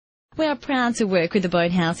We are proud to work with the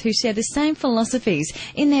Boathouse, who share the same philosophies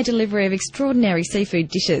in their delivery of extraordinary seafood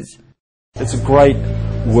dishes. It's a great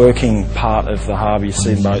working part of the harbour. You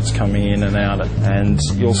see boats coming in and out, and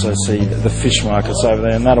you also see the fish markets over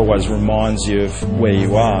there, and that always reminds you of where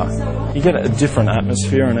you are. You get a different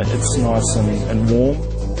atmosphere, and it's nice and warm.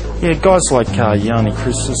 Yeah, guys like Yanni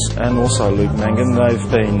Christus and also Luke Mangan,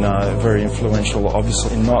 they've been very influential,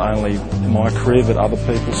 obviously, in not only my career but other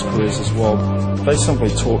people's careers as well. They simply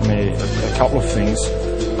taught me a couple of things.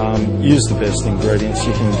 Use the best ingredients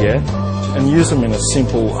you can get, and use them in a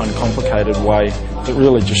simple, uncomplicated way that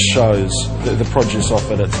really just shows the produce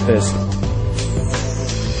off at its best.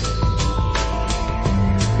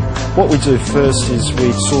 What we do first is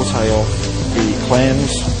we saute off the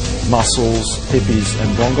clams, mussels, pippies and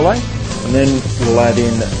brongole, and then we'll add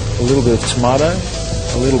in a little bit of tomato,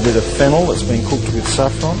 a little bit of fennel that's been cooked with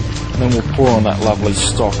saffron, and then we'll pour on that lovely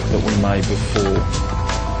stock that we made before.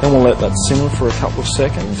 Then we'll let that simmer for a couple of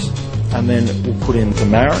seconds, and then we'll put in the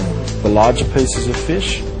marron, the larger pieces of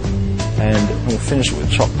fish, and we'll finish it with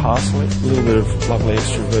chopped parsley, a little bit of lovely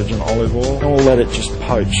extra virgin olive oil, and we'll let it just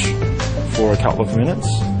poach for a couple of minutes,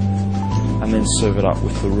 and then serve it up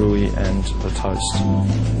with the roux and the toast.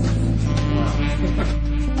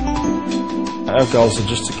 Our goals are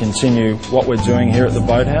just to continue what we're doing here at the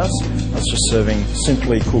Boathouse. That's just serving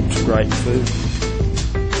simply cooked great food.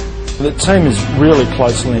 The team is really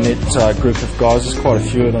closely knit group of guys. There's quite a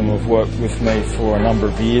few of them who have worked with me for a number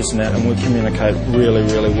of years now, and we communicate really,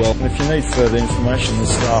 really well. And if you need further information, the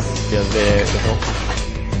staff are there to help.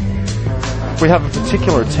 We have a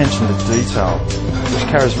particular attention to detail, which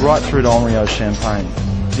carries right through to Henriot Champagne.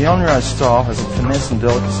 The Henriot style has a finesse and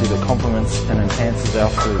delicacy that complements and enhances our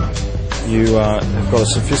food. You have got a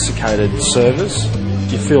sophisticated service.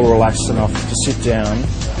 You feel relaxed enough to sit down,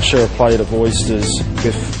 share a plate of oysters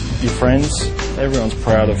with your friends. Everyone's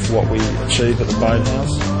proud of what we achieve at the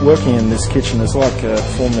Boathouse. Working in this kitchen is like a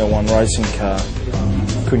Formula One racing car.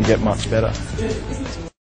 Couldn't get much better.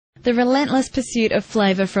 The relentless pursuit of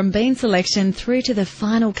flavour from bean selection through to the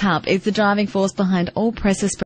final cup is the driving force behind all Precious